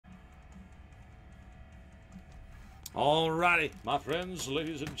Alrighty, my friends,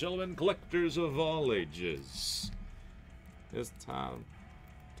 ladies and gentlemen, collectors of all ages. It's time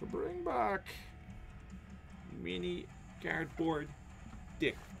to bring back mini cardboard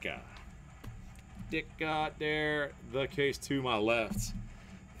Dicka. Dicka there, the case to my left.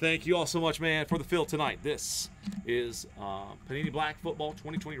 Thank you all so much, man, for the fill tonight. This is Panini Black Football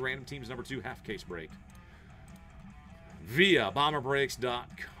 2020 Random Teams number 2 half case break via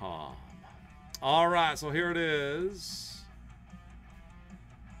bomberbreaks.com. All right, so here it is.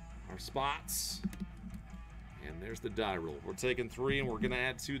 Our spots. And there's the die roll. We're taking 3, and we're going to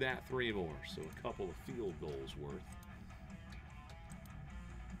add to that 3 more. So a couple of field goals worth.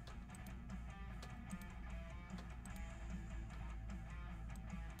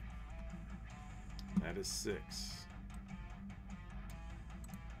 That is 6.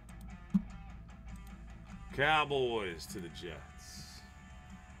 Cowboys to the Jets.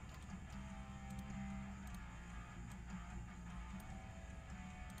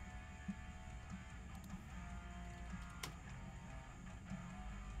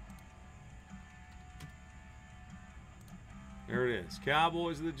 There it is.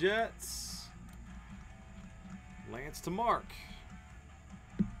 Cowboys to the Jets. Lance to Mark.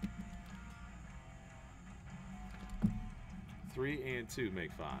 3 and 2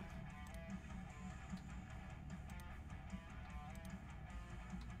 make 5.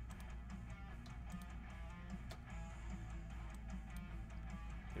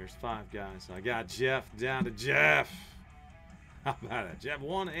 There's 5 guys. I got Jeff down to Jeff. How about it? Jeff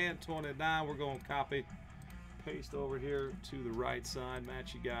 1 and 29. We're going to copy, paste over here to the right side,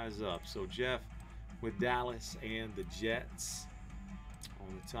 match you guys up. So Jeff with Dallas and the Jets on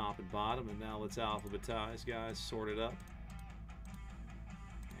the top and bottom. And now let's alphabetize, guys. Sort it up.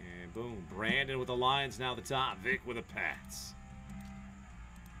 And boom. Brandon with the Lions now the top. Vic with the Pats.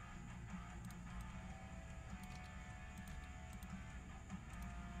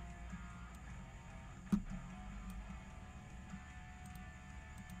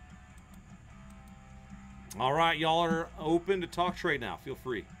 All right, y'all are open to talk trade now. Feel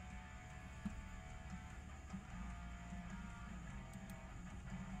free.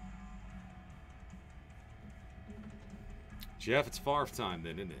 Jeff, it's Favre time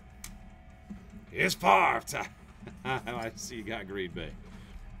then, isn't it? It's Favre time. I see you got Green Bay.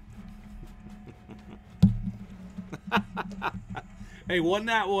 Hey, wasn't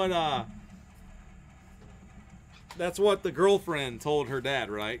that what, that's what the girlfriend told her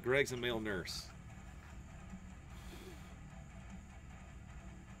dad, right? Greg's a male nurse.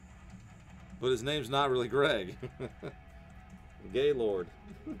 But his name's not really Greg. Gaylord.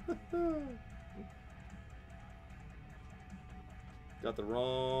 Got the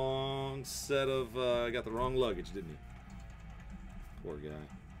wrong set of, got the wrong luggage, didn't he? Poor guy.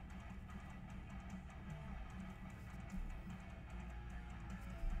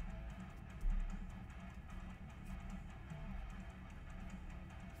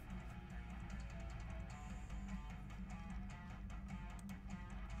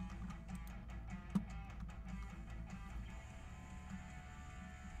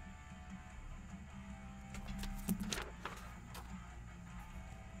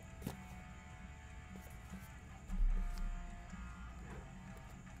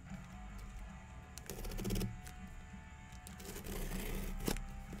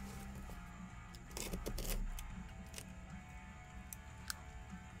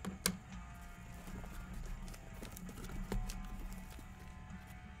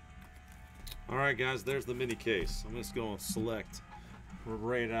 All right, guys, there's the mini case. I'm just going to select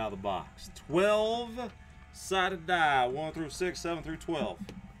right out of the box. 12-sided die, 1 through 6, 7 through 12.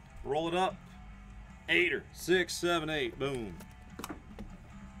 Roll it up. 8er, 6, 7, 8. Boom.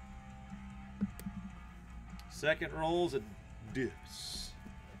 Second roll's a deuce.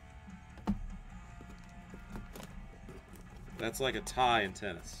 That's like a tie in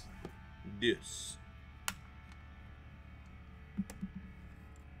tennis. Deuce.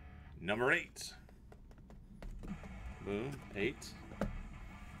 Number 8. Boom, 8.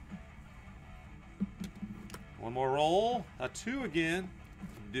 One more roll. A 2 again.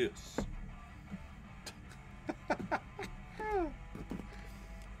 Deuce.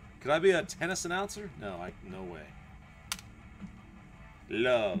 Could I be a tennis announcer? No, no way.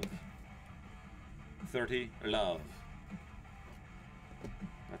 Love. 30, love.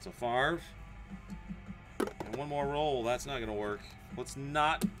 That's a Favre. And one more roll. That's not going to work. Let's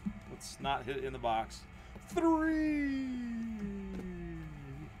not hit it in the box. 3.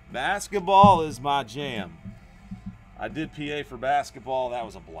 Basketball is my jam. I did PA for basketball. That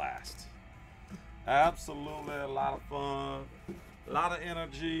was a blast. Absolutely a lot of fun. A lot of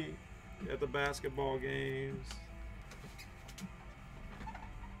energy at the basketball games.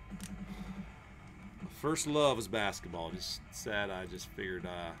 First love was basketball. Just sad I just figured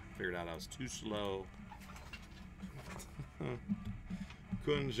out I was too slow.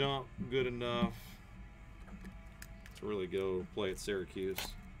 Couldn't jump good enough to really go play at Syracuse.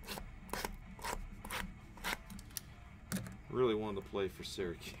 Really wanted to play for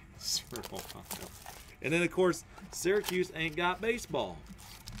Syracuse for a while. And then, of course, Syracuse ain't got baseball.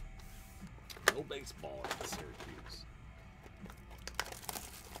 No baseball at Syracuse.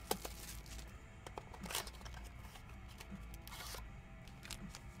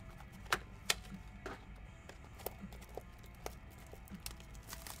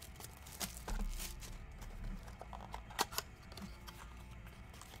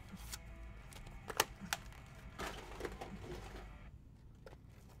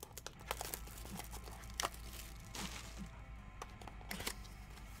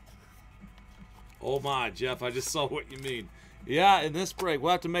 Oh my, Jeff, I just saw what you mean. Yeah, in this break,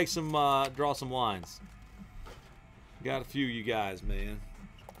 we'll have to make some, draw some lines. Got a few of you guys, man.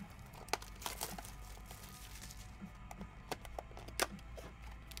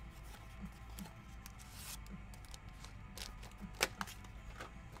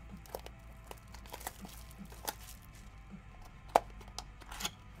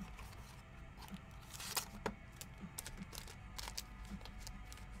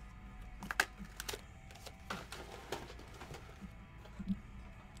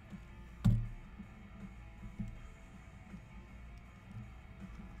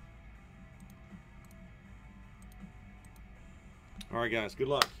 All right, guys, good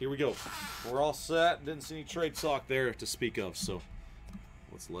luck. Here we go. We're all set. Didn't see any trade talk there to speak of, so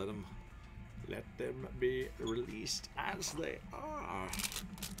let's let them be released as they are.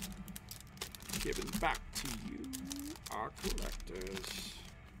 Giving back to you, our collectors.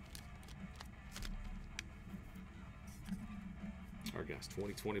 All right, guys,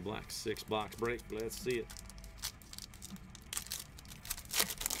 2020 Black 6-box break. Let's see it.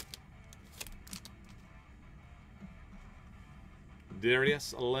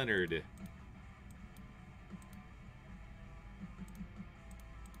 Darius Leonard.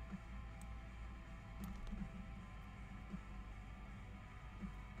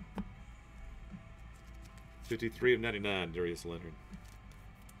 $53 of 99, Darius Leonard.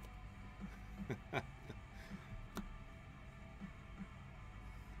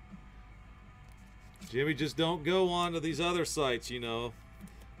 Jimmy, just don't go on to these other sites, you know.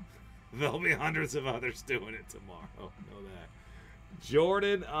 There'll be hundreds of others doing it tomorrow. Know that.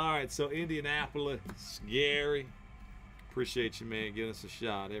 Jordan, all right, so Indianapolis, Gary. Appreciate you, man, giving us a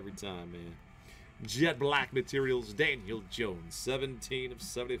shot every time, man. Jet Black Materials, Daniel Jones, 17 of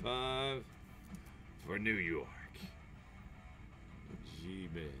 75 for New York.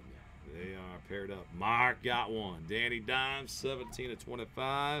 G-Men, they are paired up. Mark got one. Danny Dimes, 17 of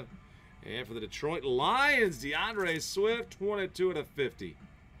 25. And for the Detroit Lions, DeAndre Swift, 22 of 50.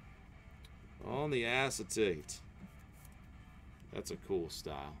 On the acetate. That's a cool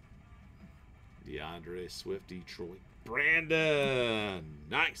style. DeAndre Swift, Detroit. Brandon.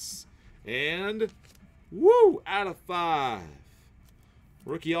 Nice. And, woo, out of 5.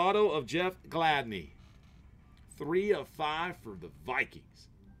 Rookie auto of Jeff Gladney. 3 of 5 for the Vikings.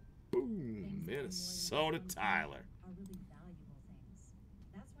 Boom. Minnesota Tyler.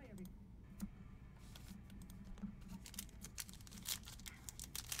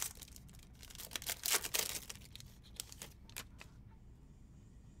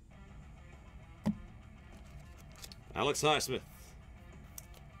 Alex Highsmith.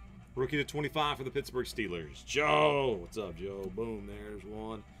 Rookie to 25 for the Pittsburgh Steelers. Joe. What's up, Joe? Boom. There's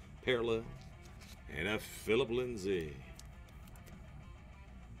one. Parallel. And a Philip Lindsay.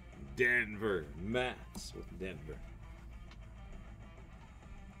 Denver. Mats with Denver.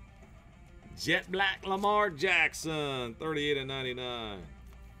 Jet Black Lamar Jackson. 38 of 99.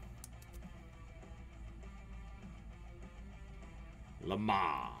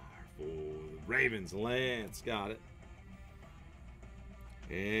 Lamar for the Ravens. Lance got it.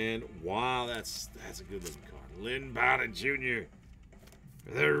 And wow, that's a good looking card. Lynn Bowden Jr.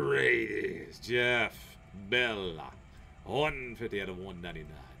 for the Raiders. Jeff Bella. 150 out of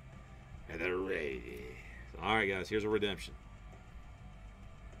 199. And the Raiders. All right, guys, here's a redemption.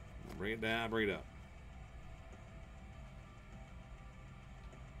 Bring it down, bring it up.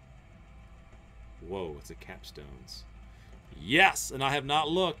 Whoa, it's a Capstones. Yes, and I have not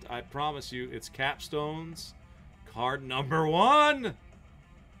looked. I promise you, it's Capstones. Card number 1.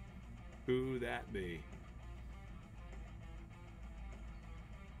 Who that be?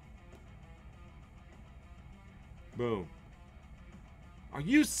 Boom. Are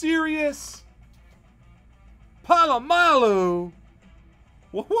you serious? Palomalu?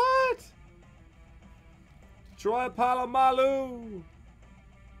 What? Troy Polamalu.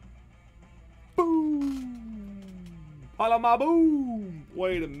 Boom. Polamaboom.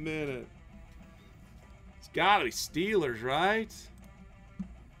 Wait a minute. It's got to be Steelers, right?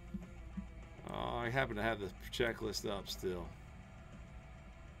 Oh, I happen to have the checklist up still.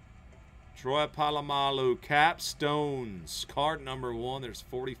 Troy Polamalu, Capstones, card number 1. There's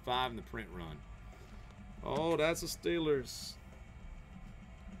 45 in the print run. Oh, that's the Steelers.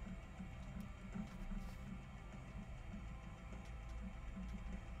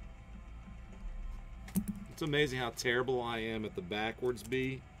 It's amazing how terrible I am at the backwards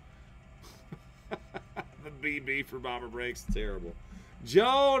B. The BB for Bomber Breaks, terrible.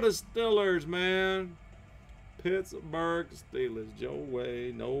 Joe, the Steelers, man. Pittsburgh Steelers. Joe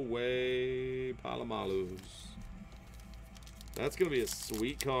way, no way. Palomalus. That's going to be a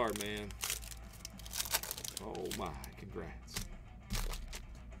sweet card, man. Oh, my. Congrats.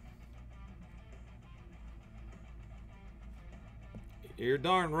 You're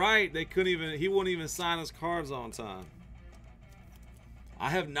darn right. They couldn't even, he wouldn't even sign his cards on time. I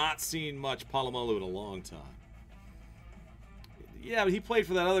have not seen much Palomalu in a long time. Yeah, but he played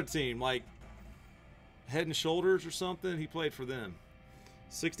for that other team, like Head and Shoulders or something. He played for them.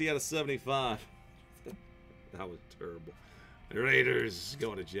 60 out of 75. That was terrible. The Raiders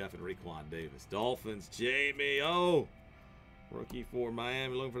going to Jeff and Raekwon Davis. Dolphins, Jamie. Oh, rookie for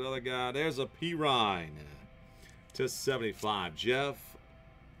Miami. Looking for the other guy. There's a P-Rine to 75. Jeff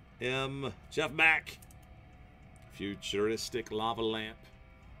M. Jeff Mack. Futuristic Lava Lamp.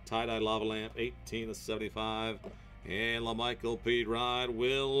 Tie-dye Lava Lamp. 18 to 75. And LaMichael Pete Ride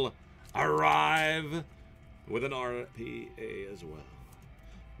will arrive with an RPA as well.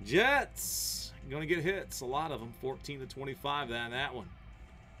 Jets going to get hits, a lot of them. 14 to 25 that one.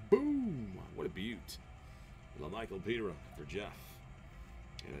 Boom! What a beaut. LaMichael Pete Ride for Jeff.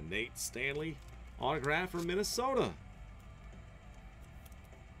 And a Nate Stanley autograph for Minnesota.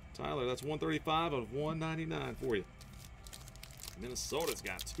 Tyler, that's 135 of 199 for you. Minnesota's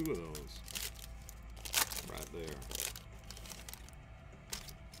got 2 of those. Right there.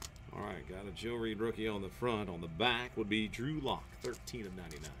 All right, got a Joe Reed rookie on the front. On the back would be Drew Lock, 13 of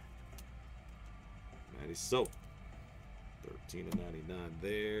 99. Matty So, 13 of 99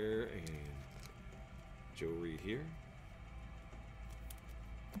 there. And Joe Reed here.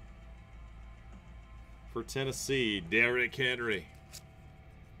 For Tennessee, Derrick Henry.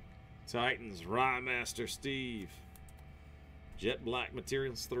 Titans, Rymaster Steve. Jet Black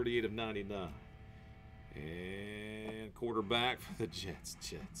Materials, 38 of 99. And quarterback for the Jets.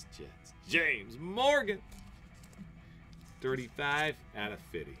 James Morgan. 35 out of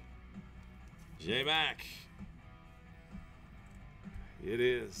 50. J-Mac. It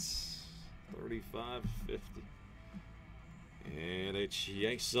is 35-50. And a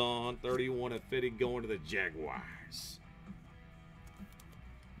Jason, 31 of 50, going to the Jaguars.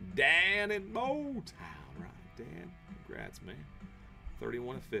 Dan in Motown, right? Dan, congrats, man.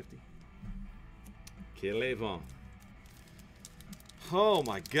 31 of 50. Kelly Vaughn. Oh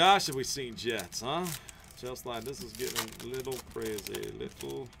my gosh, have we seen Jets, huh? Just like this is getting a little crazy,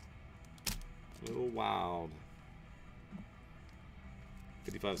 little wild.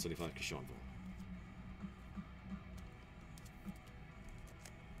 55-75, Keyshawn Vaughn.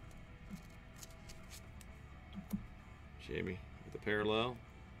 Jamie with the parallel.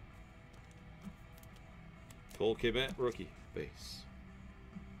 Cole Kmet, rookie base.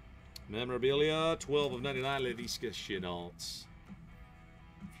 Memorabilia, 12 of 99, Laviska Shenaults.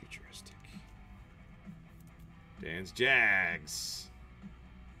 Futuristic. Dan's Jags.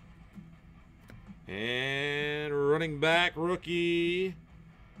 And running back rookie,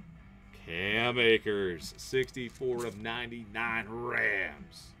 Cam Akers, 64 of 99,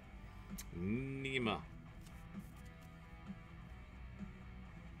 Rams. Nima.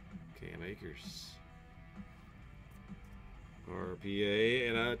 Cam Akers. RPA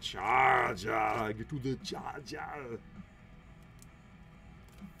and a Charger. Get to the Charger.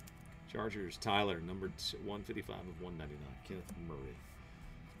 Chargers, Tyler, number 155 of 199. Kenneth Murray.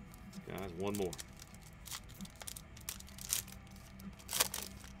 Guys, one more.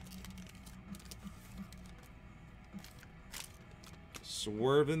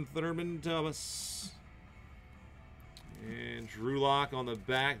 Swervin Thurman Thomas. And Drew Lock on the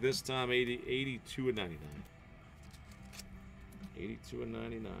back. This time 82 of 99. 82 and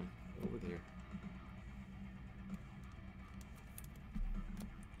 99 over there.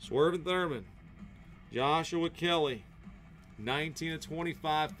 Swervin Thurman. Joshua Kelly. 19 of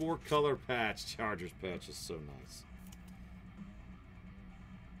 25, 4-color patch. Chargers patch is so nice.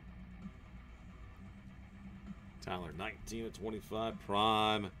 Tyler, 19 of 25,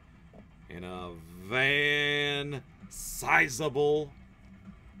 prime. And a Van Sizable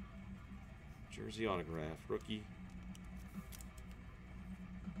jersey autograph. Rookie.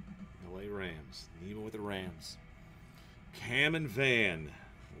 LA Rams. Neva with the Rams. Cam and Van.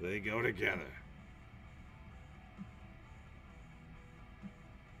 They go together.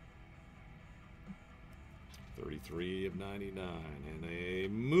 $33 of 99. And a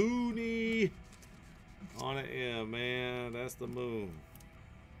Mooney on an M, man. That's the moon.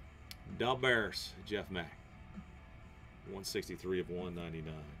 Dub Bears. Jeff Mack. 163 of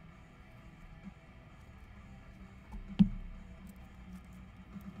 199.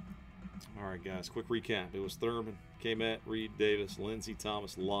 All right, guys, quick recap. It was Thurman, K-Matt, Reed, Davis, Lindsey,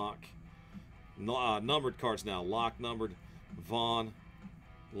 Thomas, Locke. Numbered cards now. Locke numbered, Vaughn,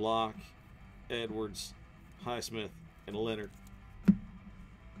 Locke, Edwards, Highsmith, and Leonard.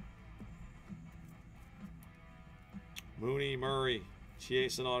 Mooney, Murray,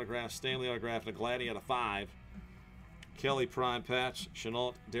 Chiason autograph, Stanley autograph, and a Gladney out of 5. Kelly Prime Patch,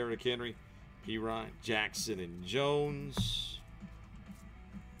 Chenault, Derrick Henry, P. Ryan, Jackson, and Jones.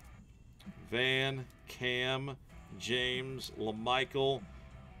 Van, Cam, James, LaMichael,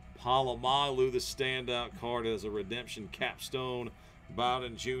 Palomalu, the standout card as a redemption capstone,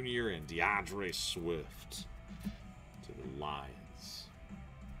 Bowden Jr. and DeAndre Swift to the Lions.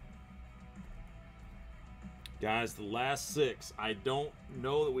 Guys, the last 6. I don't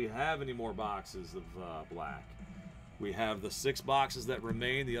know that we have any more boxes of black. We have the 6 boxes that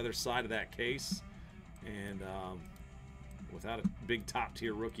remain the other side of that case, and without a big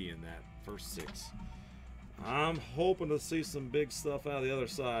top-tier rookie in that first 6. I'm hoping to see some big stuff out of the other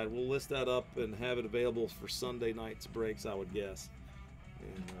side. We'll list that up and have it available for Sunday night's breaks, I would guess.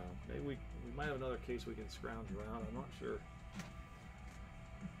 And maybe we might have another case we can scrounge around. I'm not sure.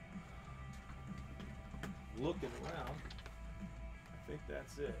 Looking around, I think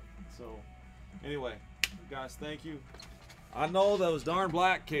that's it. So, anyway, guys, thank you. I know those darn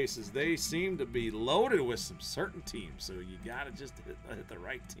black cases, they seem to be loaded with some certain teams, so you got to just hit the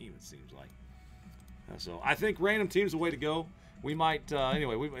right team, it seems like. So I think random team's the way to go. We might,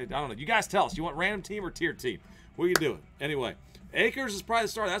 anyway, I don't know. You guys tell us. You want random team or tiered team? What are you doing? Anyway, Acres is probably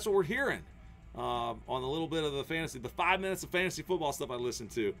the start. That's what we're hearing on a little bit of the fantasy, the 5 minutes of fantasy football stuff I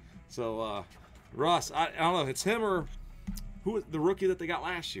listened to. So, Russ, I don't know. It's him or who was the rookie that they got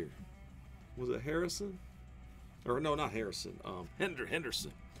last year? Was it Harrison? Or no, not Harrison.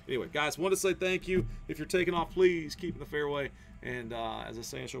 Henderson. Anyway, guys, want to say thank you. If you're taking off, please keep in the fairway. And as I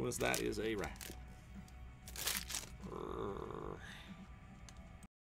say in show us, that is a wrap.